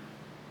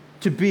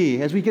to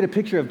be. As we get a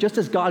picture of just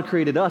as God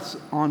created us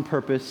on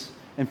purpose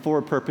and for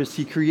a purpose,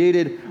 He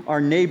created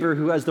our neighbor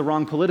who has the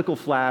wrong political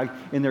flag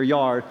in their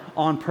yard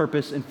on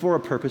purpose and for a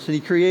purpose. And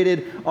He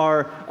created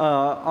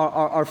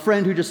our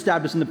friend who just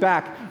stabbed us in the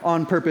back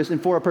on purpose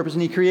and for a purpose.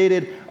 And He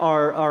created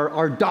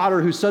our daughter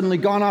who's suddenly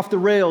gone off the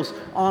rails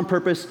on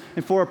purpose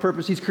and for a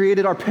purpose. He's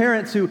created our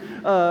parents who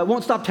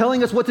won't stop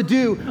telling us what to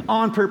do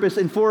on purpose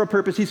and for a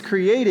purpose. He's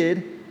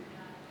created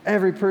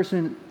every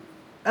person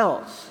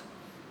else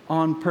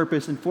on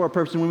purpose and for a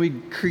purpose. And when we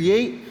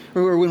create,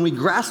 or when we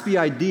grasp the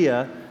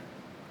idea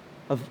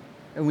of,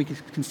 and we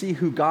can see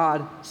who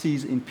God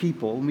sees in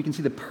people, and we can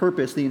see the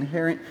purpose, the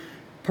inherent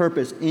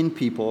purpose in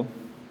people,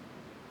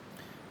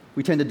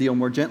 we tend to deal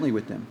more gently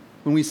with them.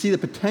 When we see the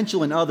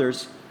potential in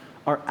others,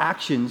 our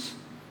actions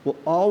will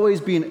always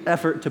be an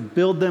effort to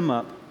build them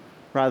up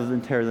rather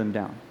than tear them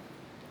down.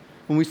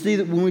 When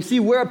we see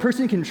where a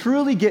person can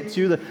truly get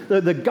to,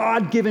 the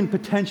God-given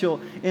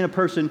potential in a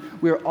person,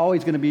 we are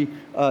always going to be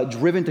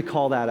driven to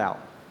call that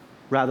out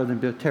rather than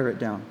to tear it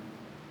down.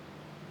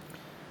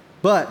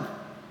 But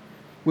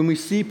when we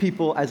see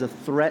people as a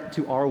threat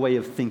to our way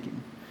of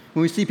thinking,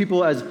 when we see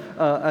people as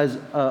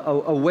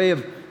a way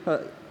of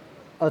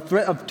a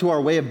threat to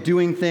our way of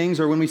doing things,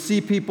 or when we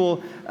see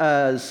people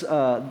as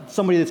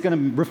somebody that's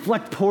going to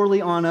reflect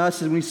poorly on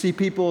us, and we see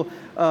people,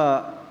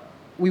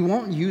 we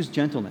won't use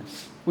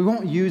gentleness. We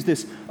won't use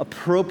this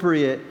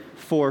appropriate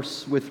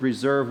force with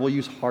reserve. We'll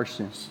use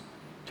harshness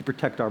to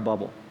protect our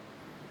bubble,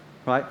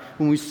 right?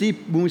 When we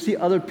see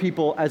other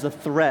people as a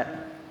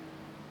threat,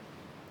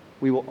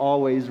 we will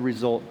always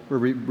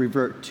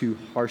revert to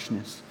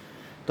harshness.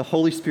 The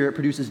Holy Spirit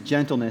produces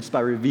gentleness by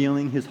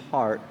revealing His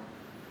heart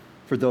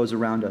for those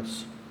around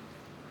us.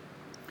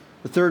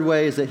 The third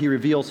way is that He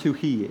reveals who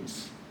He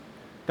is.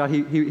 God,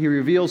 He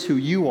reveals who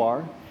you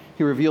are,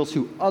 He reveals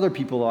who other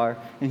people are,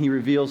 and He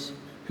reveals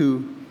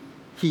who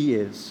He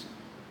is.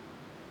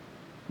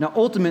 Now,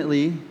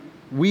 ultimately,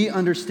 we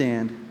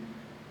understand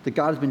that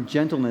God has been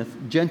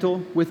gentle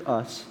with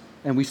us,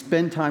 and we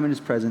spend time in His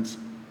presence,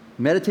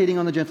 meditating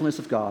on the gentleness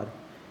of God.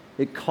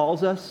 It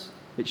calls us,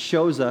 it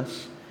shows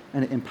us,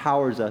 and it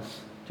empowers us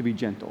to be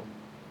gentle.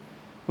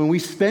 When we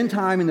spend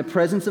time in the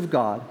presence of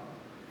God,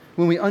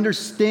 when we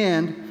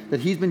understand that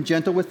He's been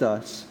gentle with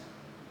us,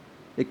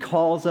 it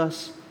calls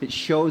us, it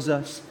shows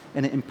us,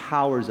 and it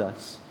empowers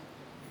us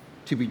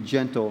to be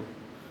gentle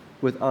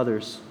with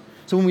others.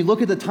 So when we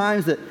look at the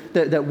times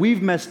that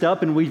we've messed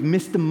up and we've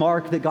missed the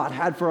mark that God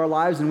had for our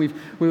lives, and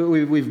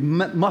we've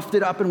muffed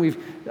it up and we've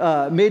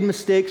made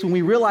mistakes, when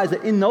we realize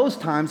that in those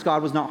times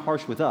God was not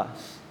harsh with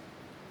us,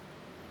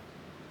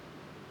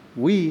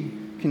 we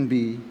can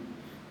be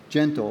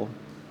gentle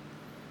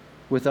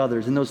with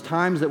others. In those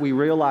times that we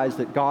realize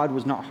that God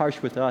was not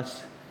harsh with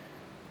us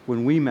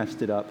when we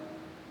messed it up,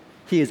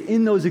 He is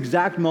in those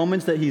exact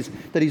moments that He's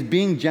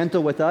being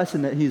gentle with us,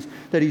 and that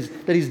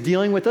He's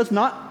dealing with us,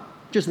 not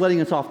just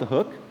letting us off the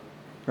hook,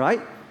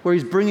 right? Where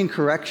He's bringing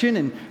correction,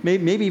 and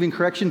maybe even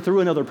correction through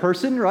another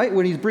person, right?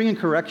 When He's bringing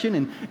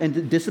correction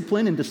and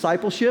discipline and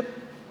discipleship.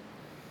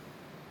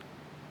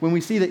 When we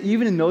see that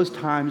even in those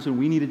times when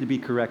we needed to be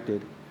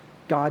corrected,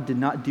 God did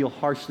not deal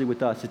harshly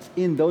with us. It's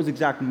in those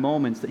exact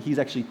moments that He's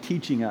actually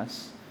teaching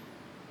us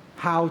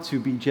how to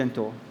be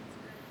gentle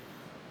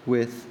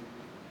with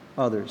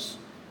others.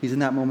 He's in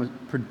that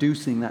moment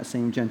producing that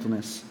same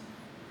gentleness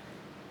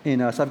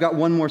in us. I've got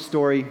one more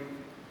story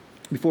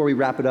before we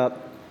wrap it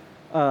up.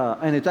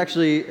 And it's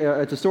actually,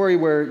 it's a story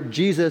where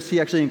Jesus,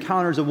 He actually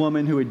encounters a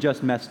woman who had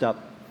just messed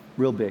up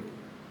real big.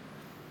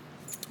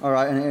 All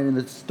right, and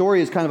the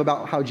story is kind of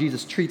about how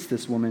Jesus treats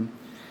this woman.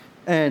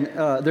 And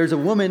there's a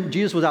woman,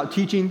 Jesus was out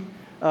teaching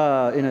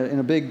in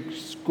a big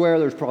square.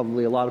 There's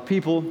probably a lot of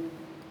people.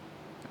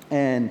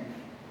 And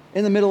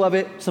in the middle of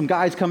it, some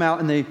guys come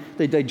out and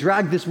they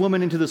drag this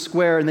woman into the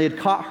square, and they had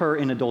caught her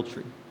in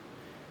adultery.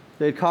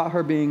 They had caught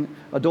her being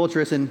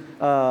adulterous, and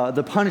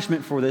the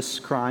punishment for this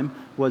crime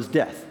was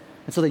death.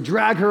 And so they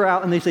drag her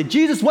out and they say,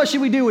 Jesus, what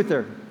should we do with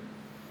her?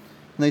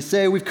 And they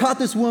say, we've caught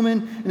this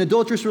woman in an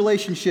adulterous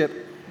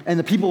relationship. And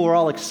the people were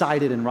all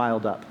excited and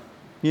riled up.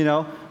 You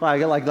know,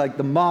 like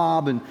the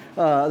mob, and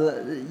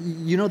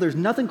there's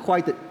nothing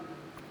quite that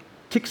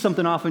kicks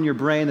something off in your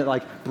brain that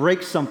like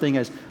breaks something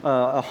as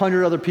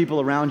 100 other people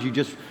around you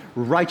just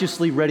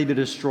righteously ready to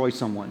destroy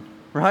someone,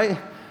 right?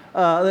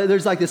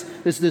 There's like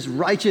this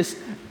righteous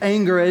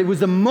anger. It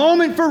was the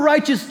moment for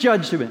righteous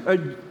judgment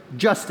or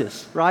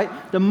justice, right?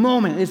 The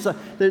moment. It's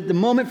the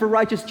moment for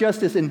righteous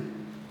justice,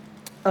 and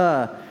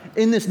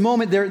in this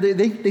moment,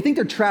 they think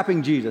they're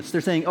trapping Jesus.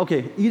 They're saying,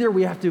 okay,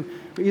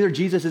 either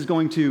Jesus is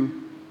going to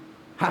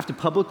have to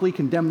publicly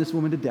condemn this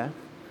woman to death,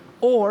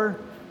 or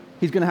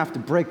He's going to have to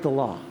break the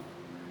law.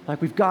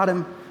 Like we've got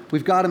him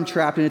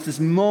trapped, and it's this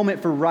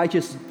moment for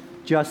righteous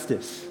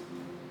justice.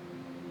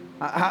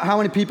 How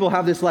many people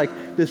have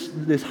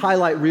this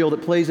highlight reel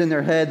that plays in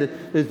their head,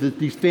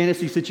 these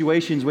fantasy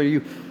situations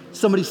where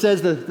somebody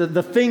says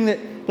the thing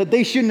that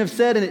they shouldn't have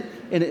said,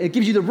 and it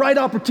gives you the right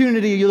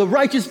opportunity, the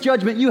righteous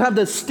judgment. You have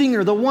the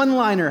stinger, the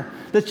one-liner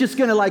that's just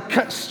going to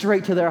cut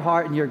straight to their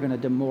heart, and you're going to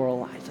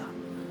demoralize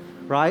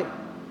them, right?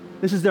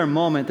 This is their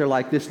moment. They're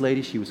like, this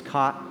lady, she was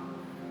caught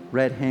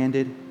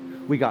red-handed.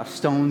 We got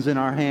stones in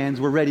our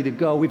hands. We're ready to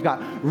go. We've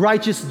got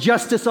righteous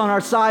justice on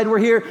our side. We're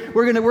here.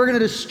 We're going to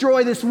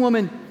destroy this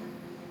woman.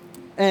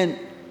 And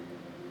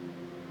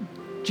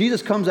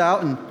Jesus comes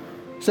out and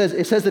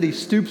it says that He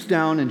stoops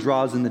down and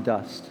draws in the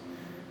dust.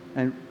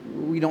 And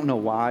we don't know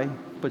why,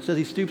 but it says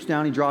He stoops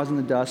down, He draws in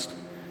the dust,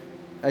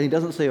 and He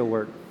doesn't say a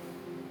word.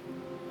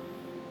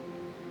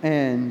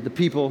 And the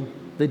people,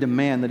 they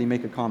demand that he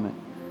make a comment.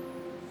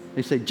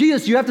 They say,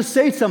 Jesus, you have to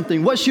say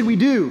something. What should we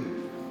do?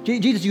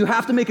 Jesus, you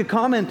have to make a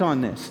comment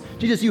on this.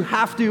 Jesus, you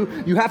have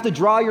to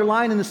draw your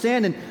line in the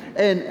sand.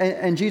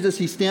 And Jesus,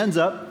 he stands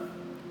up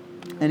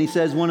and he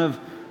says one of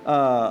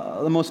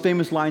the most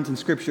famous lines in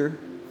Scripture.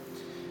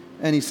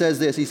 And he says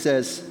this, he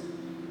says,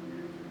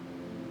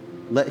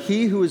 let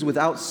he who is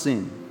without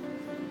sin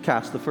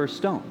cast the first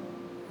stone.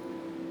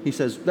 He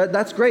says,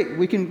 that's great.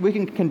 We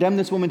can condemn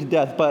this woman to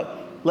death, but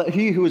let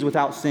he who is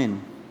without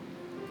sin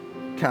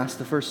cast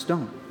the first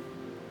stone.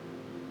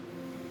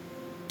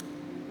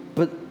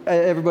 But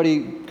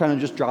everybody kind of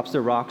just drops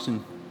their rocks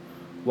and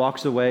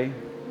walks away.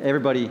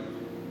 Everybody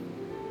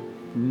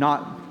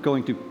not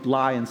going to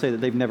lie and say that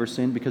they've never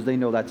sinned because they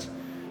know that's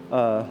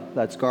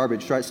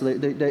garbage, right? So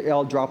they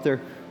all drop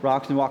their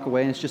rocks and walk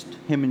away, and it's just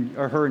him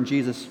or her and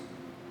Jesus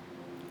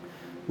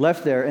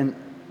left there, and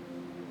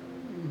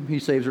he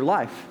saves her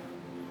life.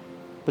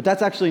 But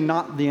that's actually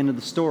not the end of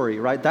the story,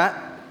 right?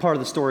 That part of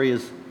the story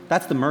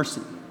that's the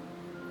mercy.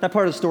 That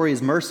part of the story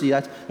is mercy.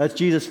 That's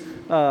Jesus.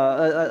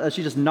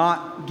 She's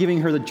not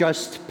giving her the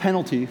just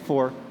penalty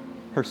for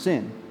her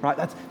sin, right?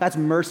 That's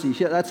mercy.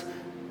 That's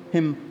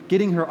him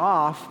getting her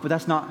off, but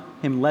that's not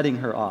him letting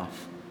her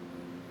off.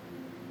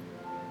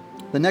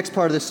 The next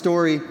part of this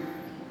story,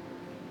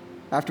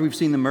 after we've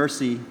seen the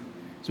mercy,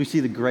 is we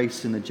see the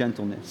grace and the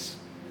gentleness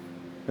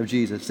of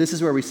Jesus. This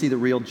is where we see the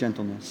real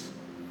gentleness.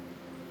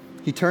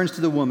 He turns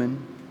to the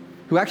woman,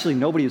 who actually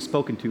nobody has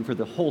spoken to for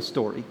the whole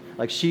story.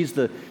 Like she's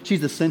the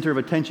center of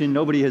attention.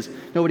 Nobody has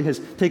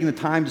taken the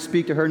time to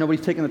speak to her.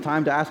 Nobody's taken the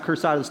time to ask her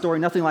side of the story.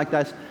 Nothing like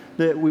that.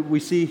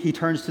 We see he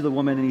turns to the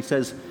woman and he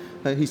says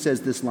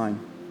this line.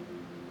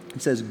 He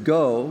says,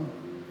 "Go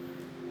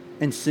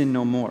and sin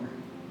no more."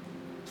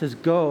 He says,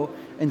 "Go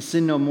and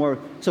sin no more."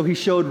 So he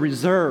showed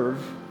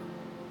reserve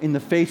in the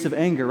face of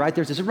anger, right?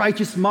 There's this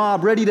righteous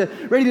mob ready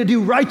to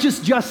do righteous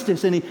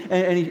justice, and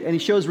he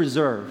shows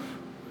reserve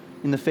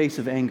in the face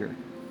of anger.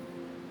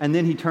 And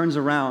then he turns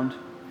around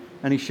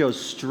and he shows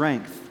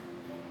strength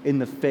in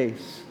the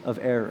face of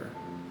error.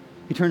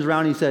 He turns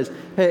around and he says,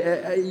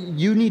 hey,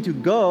 you need to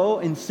go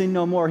and sin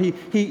no more.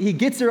 He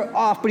gets her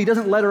off, but he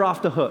doesn't let her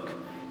off the hook.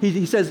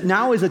 He says,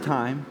 now is a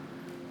time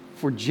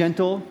for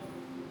gentle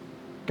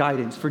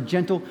guidance, for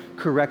gentle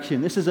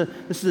correction. This is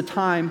a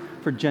time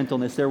for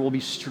gentleness. There will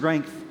be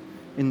strength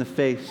in the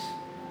face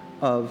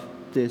of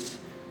this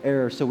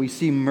error. So we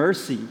see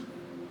mercy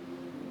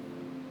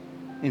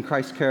in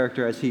Christ's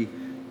character as he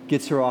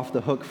gets her off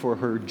the hook for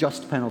her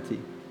just penalty.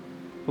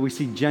 But we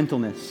see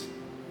gentleness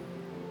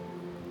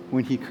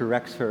when he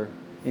corrects her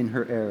in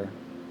her error.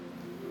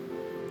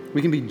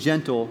 We can be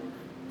gentle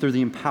through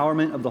the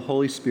empowerment of the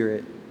Holy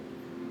Spirit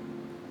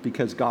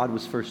because God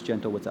was first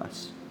gentle with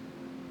us.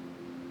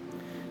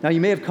 Now,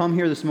 you may have come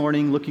here this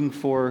morning looking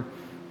for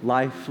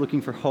life,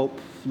 looking for hope,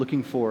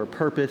 looking for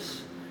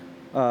purpose,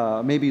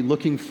 maybe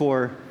looking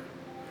for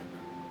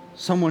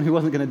someone who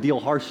wasn't going to deal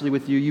harshly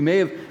with you. You may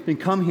have been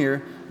come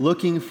here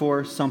looking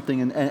for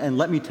something, and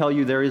let me tell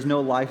you, there is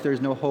no life, there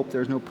is no hope,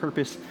 there is no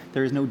purpose,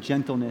 there is no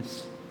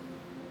gentleness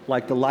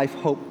like the life,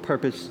 hope,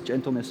 purpose,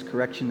 gentleness,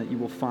 correction that you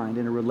will find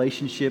in a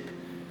relationship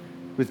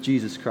with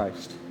Jesus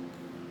Christ.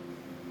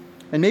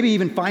 And maybe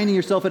even finding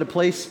yourself at a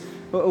place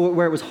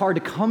where it was hard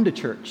to come to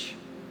church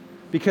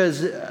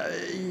because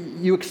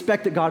you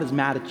expect that God is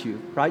mad at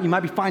you, right? You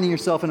might be finding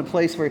yourself in a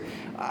place where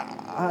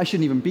I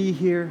shouldn't even be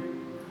here.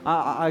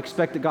 I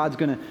expect that God's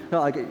going to,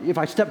 like, if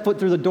I step foot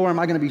through the door, am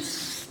I going to be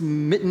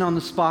smitten on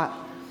the spot?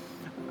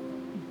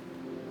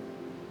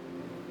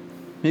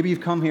 Maybe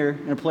you've come here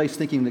in a place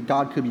thinking that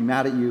God could be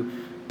mad at you,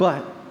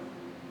 but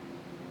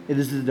it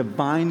is the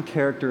divine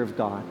character of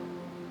God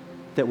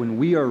that when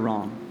we are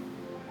wrong,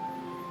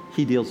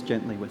 he deals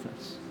gently with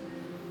us,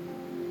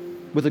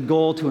 with a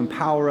goal to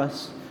empower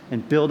us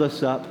and build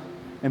us up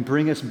and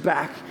bring us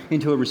back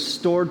into a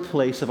restored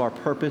place of our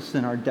purpose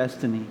and our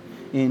destiny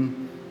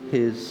in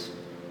his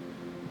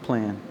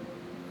plan,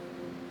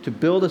 to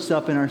build us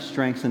up in our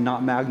strengths and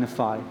not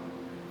magnify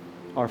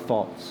our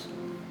faults.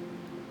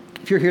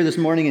 If you're here this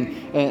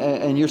morning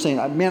and you're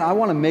saying, man, I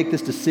want to make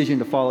this decision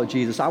to follow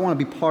Jesus. I want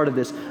to be part of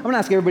this. I'm going to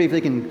ask everybody if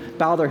they can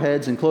bow their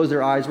heads and close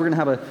their eyes. We're going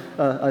to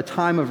have a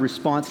time of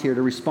response here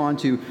to respond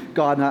to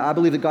God. And I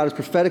believe that God is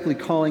prophetically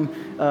calling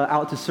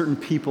out to certain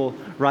people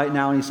right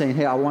now. And he's saying,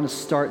 hey, I want to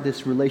start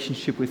this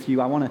relationship with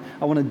you. I want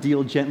to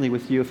deal gently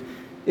with you.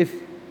 If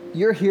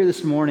you're here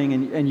this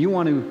morning and you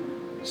want to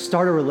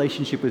start a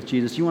relationship with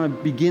Jesus, you want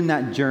to begin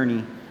that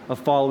journey of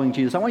following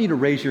Jesus, I want you to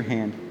raise your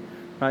hand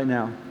right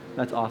now.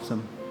 That's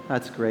awesome.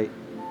 That's great.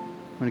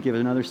 I'm going to give it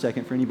another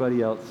second for anybody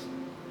else.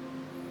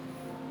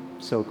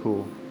 So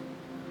cool.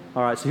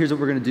 All right, so here's what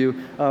we're going to do.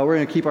 We're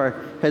going to keep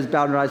our heads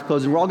bowed and our eyes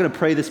closed, and we're all going to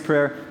pray this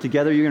prayer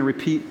together. You're going to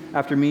repeat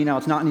after me. Now,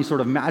 it's not any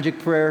sort of magic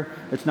prayer.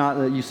 It's not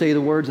that you say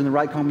the words in the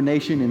right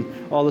combination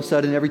and all of a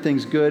sudden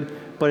everything's good,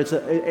 but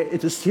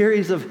it's a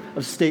series of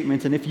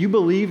statements, and if you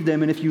believe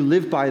them and if you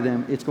live by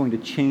them, it's going to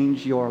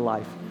change your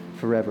life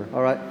forever.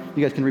 All right?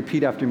 You guys can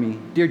repeat after me.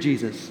 Dear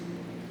Jesus,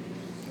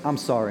 I'm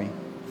sorry.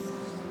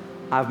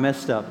 I've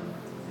messed up.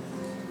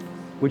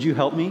 Would you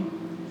help me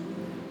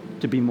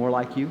to be more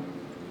like you?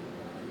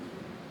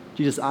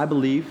 Jesus, I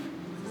believe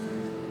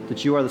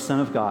that you are the Son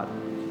of God,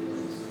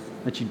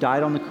 that you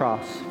died on the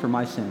cross for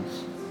my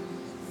sins.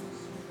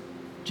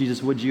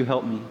 Jesus, would you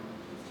help me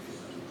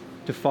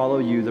to follow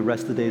you the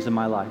rest of the days of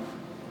my life?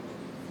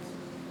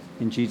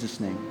 In Jesus'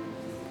 name,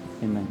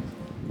 amen.